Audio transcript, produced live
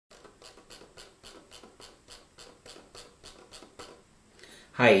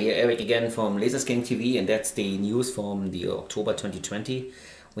Hi, Eric again from Laser Scanning TV, and that's the news from the October 2020.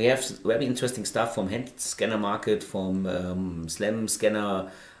 We have very interesting stuff from hand scanner market, from SLAM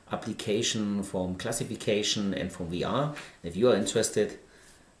scanner application, from classification, and from VR. If you are interested,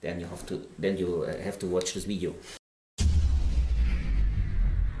 then you have to watch this video.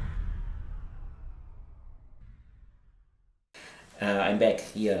 I'm back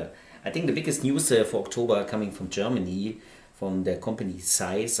here. I think the biggest news for October coming from Germany, from the company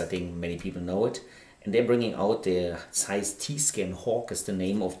Zeiss. I think many people know it, and they're bringing out the Zeiss T-SCAN Hawk is the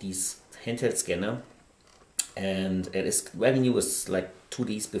name of this handheld scanner, and it is very new. It's like 2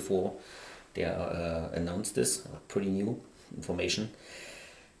 days before they announced this. Pretty new information.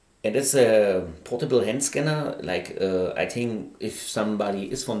 And it's a portable hand scanner. Like I think if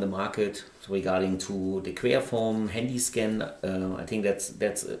somebody is from the market regarding to the Creaform handy scan, I think it's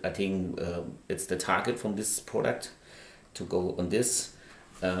the target from this product to go on this,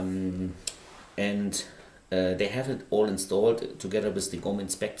 and they have it all installed together with the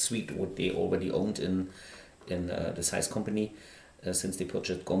Omnicept suite, what they already owned in the Zeiss company since they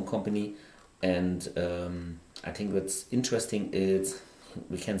purchased GOM company, and I think what's interesting is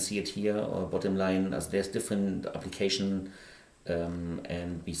we can see it here, or bottom line, as there's different application,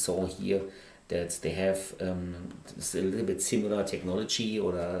 and we saw here that they have it's a little bit similar technology,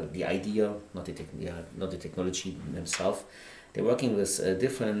 or the idea, not the technology themselves. They're working with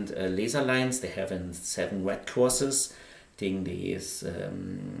different laser lines. They have 7 red crosses. I think these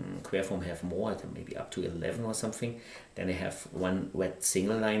Creaform have more, I think maybe up to 11 or something. Then they have 1 red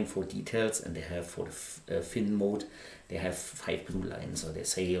single line for details, and they have for the fin mode, they have 5 blue lines, or they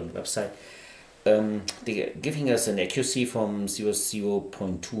say on the website. They're giving us an accuracy from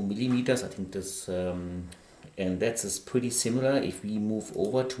 0.2 millimeters. I think this, and that is pretty similar if we move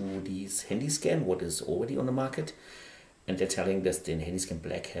over to these handy scan, what is already on the market. And they're telling us the handy scan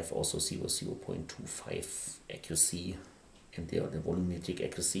black have also 0.25 accuracy, and the volumetric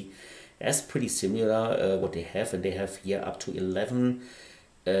accuracy. That's pretty similar what they have, and they have here up to 11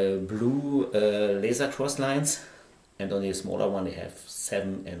 blue laser cross lines, and on the smaller one they have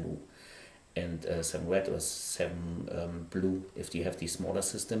 7 and 7 red or 7 blue if you have the smaller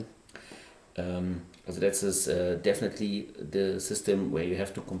system. So that's definitely the system where you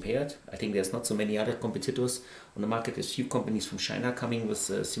have to compare it. I think there's not so many other competitors on the market. There's few companies from China coming with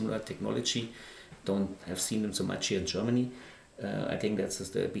similar technology. Don't have seen them so much here in Germany. I think that's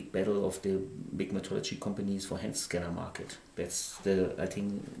just the big battle of the big metrology companies for hand scanner market. That's the, I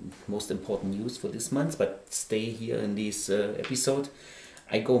think, most important news for this month. But stay here in this episode.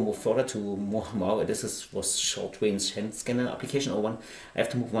 I go more further to more. This was short range hand scanner application, or one. I have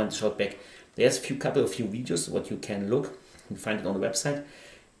to move one short back. There's couple of few videos what you can look and find it on the website.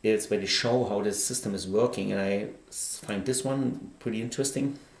 It's where they show how the system is working, and I find this one pretty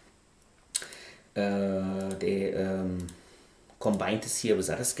interesting. They combined this here with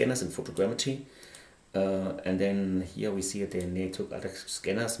other scanners in photogrammetry, and then here we see that they took other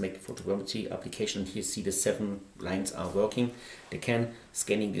scanners, make photogrammetry application. Here you see the 7 lines are working. They can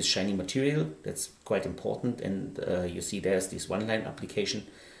scanning this shiny material, that's quite important, and you see there's this 1 line application,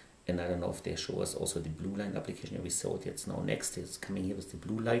 and I don't know if they show us also the blue line application. We saw it, it's now next, it's coming here with the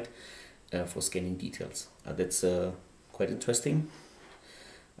blue light for scanning details. That's quite interesting.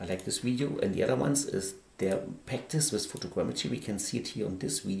 I like this video, and the other ones is their practice with photogrammetry. We can see it here on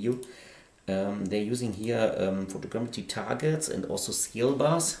this video. They're using here photogrammetry targets and also scale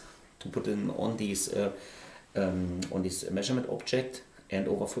bars to put them on these on this measurement object, and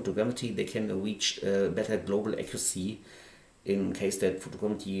over photogrammetry they can reach better global accuracy in case that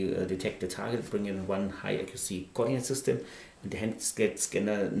photogrammetry detect the target, bring in one high accuracy coordinate system, and the hand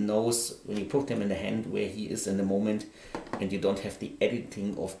scanner knows when you put them in the hand where he is in the moment, and you don't have the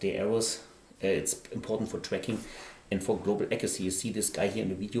editing of the errors. It's important for tracking and for global accuracy. You see this guy here in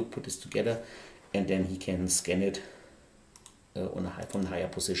the video put this together, and then he can scan it from a higher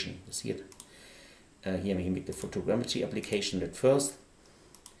position. You see it here. We make the photogrammetry application at first,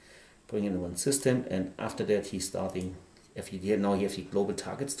 bring in one system, and after that he's starting. Now you have the global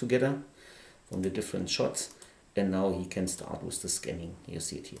targets together from the different shots, and now he can start with the scanning. You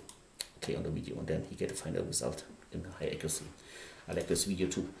see it here, okay, on the video, and then he get a final result in high accuracy. I like this video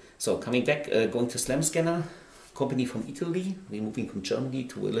too. So coming back, going to SLAM scanner, company from Italy. We're moving from Germany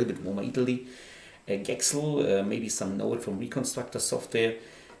to a little bit warmer Italy. Gexcel, maybe some know it from Reconstructor software.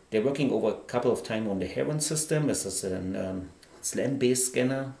 They're working over a couple of times on the Heron system. This is a SLAM-based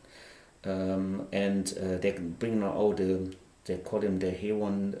scanner, and they bring now out they call them the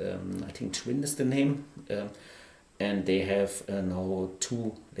Heron, I think Twin is the name, and they have now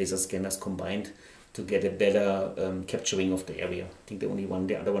 2 laser scanners combined to get a better capturing of the area. I think the only one,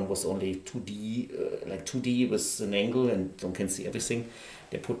 the other one was only 2D, like 2D with an angle and one can see everything.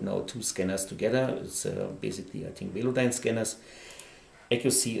 They put now two scanners together. It's basically, I think, Velodyne scanners.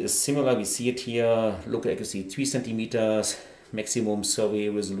 Accuracy is similar. We see it here. Local accuracy 3 centimeters, maximum survey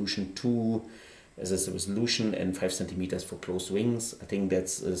resolution 2 as a resolution, and 5 centimeters for close rings. I think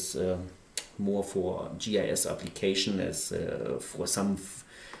that's is more for GIS application as for some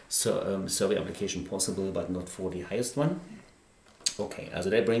survey application possible, but not for the highest one. Okay, also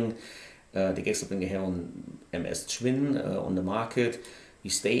they bring the Gexcel bring the Heron MS Twin on the market. We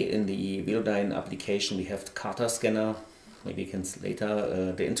stay in the Velodyne application. We have the Carter scanner. Maybe you can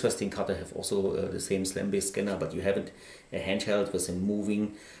later. The interesting Carter have also the same SLAM-based scanner, but you have it a handheld with a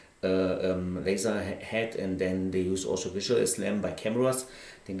moving laser head, and then they use also visual SLAM by cameras.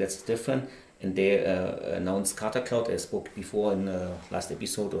 I think that's different. And they announced Carter Cloud. I spoke before in last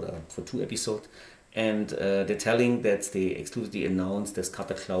episode or for 2 episodes. And they're telling that they exclusively announced that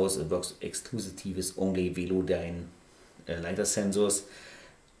Carter Cloud works exclusively with only Velodyne LiDAR sensors.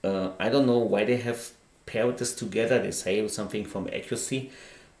 I don't know why they have paired this together. They say something from accuracy.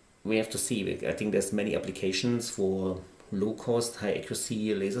 We have to see. I think there's many applications for low cost, high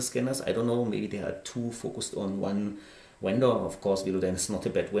accuracy laser scanners. I don't know, maybe they are too focused on one vendor. Of course, Velodyne is not a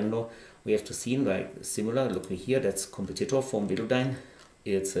bad vendor. We have to see, like similar, look here, that's competitor from Velodyne.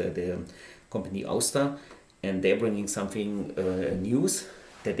 It's the company Ouster, and they're bringing something news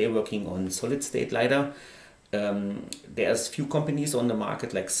that they're working on solid state LiDAR. There's few companies on the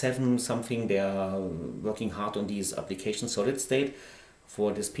market, like 7 something, they are working hard on these applications solid state.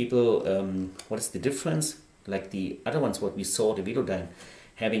 For these people, what is the difference? Like the other ones, what we saw, the Velodyne,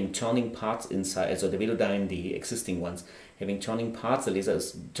 having turning parts inside, so the Velodyne, the existing ones, having turning parts, the laser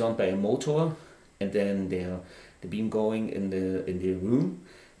is turned by a motor, and then the beam going in the room.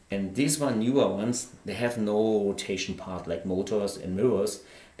 And these one newer ones, they have no rotation part like motors and mirrors.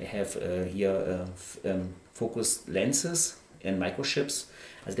 They have here focused lenses and microchips.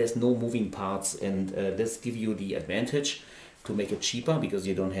 As there's no moving parts, and this give you the advantage to make it cheaper because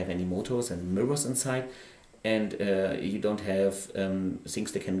you don't have any motors and mirrors inside, and you don't have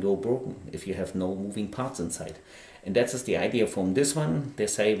things that can go broken if you have no moving parts inside. And that is the idea from this one. They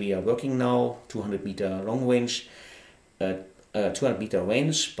say we are working now 200 meter long range, 200 meter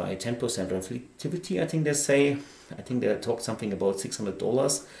range by 10% reflectivity, I think they say. I think they talk something about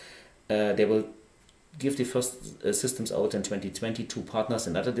 $600. They will give the first systems out in 2020 to partners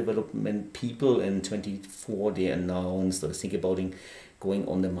and other development people. In 2024 they announced or think about going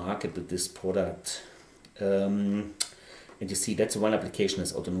on the market with this product. And you see that's one application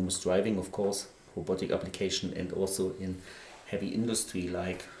is autonomous driving, of course, robotic application, and also in heavy industry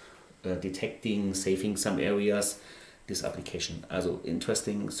like detecting, saving some areas. This application, also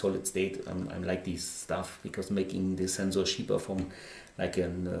interesting solid state. I like this stuff because making the sensor cheaper from like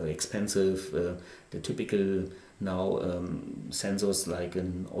an expensive, the typical now sensors like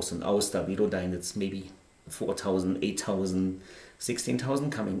also an Ouster Velodyne, it's maybe 4,000, 8,000,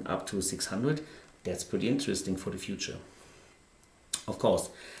 16,000 coming up to 600. That's pretty interesting for the future. Of course,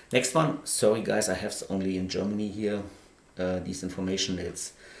 next one. Sorry guys, I have only in Germany here. This information,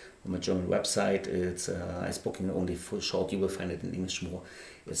 it's on my German website. It's I spoken only for short. You will find it in English more.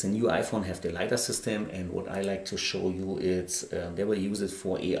 It's a new iPhone have the LiDAR system, and what I like to show you is they will use it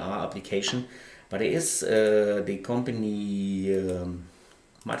for AR application. But there is the company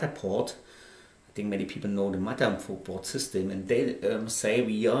Matterport. I think many people know the Matterport system, and they say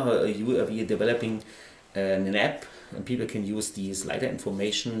we are developing an app, and people can use these LiDAR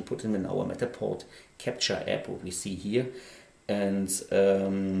information, put them in our Matterport capture app, what we see here. And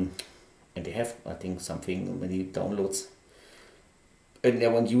they have, I think, something many downloads, and they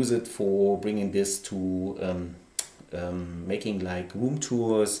want to use it for bringing this to making like room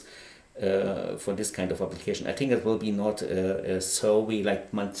tours for this kind of application. I think it will be not a survey like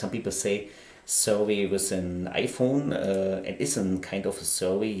some people say survey with an iPhone. It is a kind of a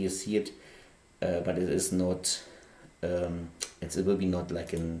survey, you see it, but it is not. It will be not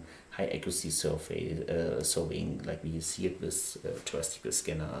like an high accuracy surveying like we see it with terrestrial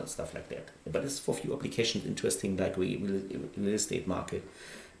scanner, stuff like that. But it's for few applications interesting, like real estate market,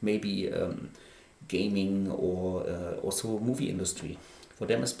 maybe gaming, or also movie industry. For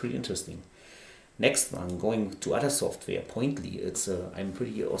them it's pretty interesting. Next one, going to other software, Pointly. It's I'm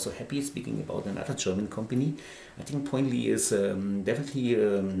pretty also happy speaking about another German company. I think Pointly is definitely.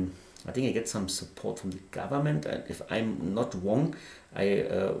 I think I get some support from the government. If I'm not wrong, I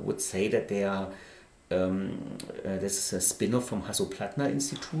would say that they are. This is a spin-off from Hasso-Plattner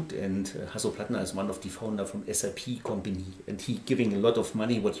Institute, and Hasso-Plattner is one of the founder from SAP company, and he giving a lot of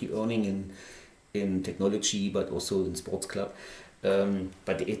money what he earning in technology, but also in sports club.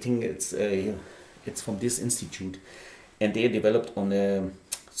 But I think it's from this institute, and they developed on a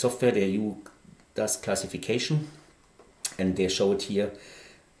software that does classification, and they show it here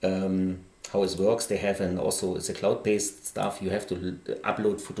how it works. They have also it's a cloud-based stuff. You have to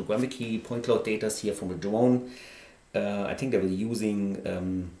upload photogrammetry point cloud data here from a drone. I think they were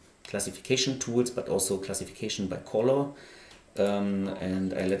using classification tools, but also classification by color.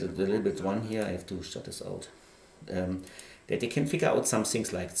 And I let it a little bit run here. I have to shut this out. That they can figure out some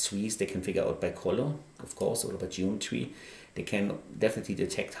things like trees. They can figure out by color, of course, or by geometry. They can definitely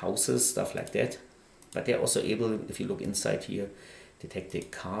detect houses, stuff like that. But they're also able, if you look inside here, detect the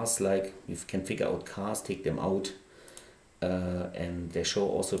cars. Like you can figure out cars, take them out, and they show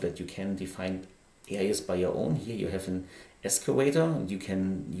also that you can define areas by your own. Here you have an excavator. You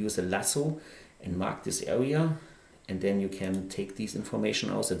can use a lasso and mark this area, and then you can take these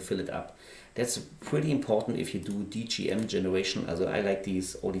information out and fill it up. That's pretty important if you do DGM generation. Also I like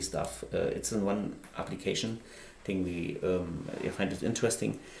all these stuff. It's in one application. I think I find it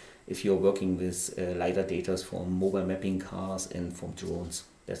interesting if you're working with Lidar data from mobile mapping cars and from drones.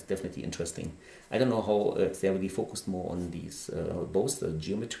 That's definitely interesting. I don't know how they're really focused more on these, both the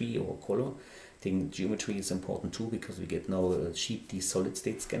geometry or color. I think geometry is important too, because we get now a cheap solid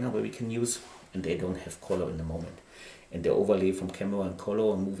state scanner where we can use, and they don't have color in the moment. And the overlay from camera and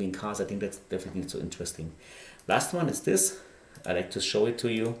color and moving cars, I think that's definitely so interesting. Last one is this. I like to show it to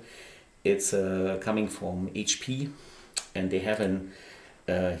you. It's coming from HP, and they have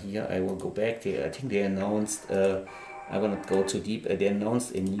here I will go back. I think they announced, I will not go too deep, they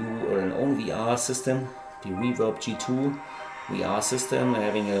announced an own VR system, the Reverb G2 VR system,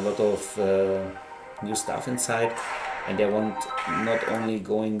 having a lot of new stuff inside, and they want not only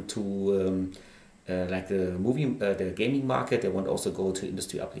going to like the gaming market, they want also go to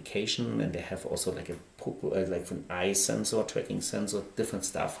industry application, and they have also like like an eye sensor, tracking sensor, different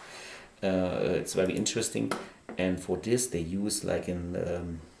stuff. It's very interesting, and for this they use like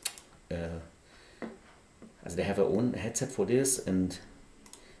as they have their own headset for this, and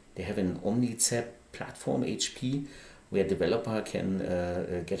they have an Omnicept platform HP where developer can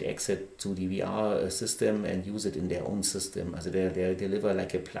get access to the VR system and use it in their own system. Also they deliver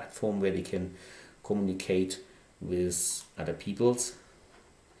like a platform where they can communicate with other peoples.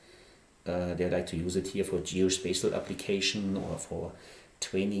 They like to use it here for geospatial application or for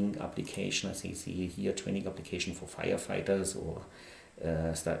training application. I think see here training application for firefighters or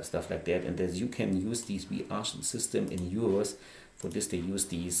stuff like that. And as you can use these VR system in yours. For this they use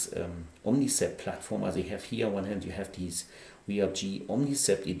these Omnicept platform. As you have here on one hand you have these VRG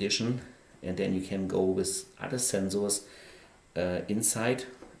Omnicept edition, and then you can go with other sensors inside,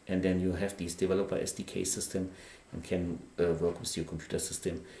 and then you have these developer SDK system and can work with your computer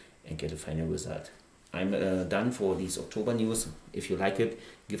system and get a final result. I'm done for these October news. If you like it,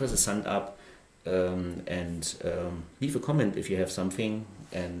 give us a thumbs up and leave a comment if you have something,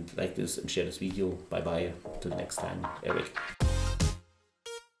 and like this and share this video. Bye bye, till the next time. Eric.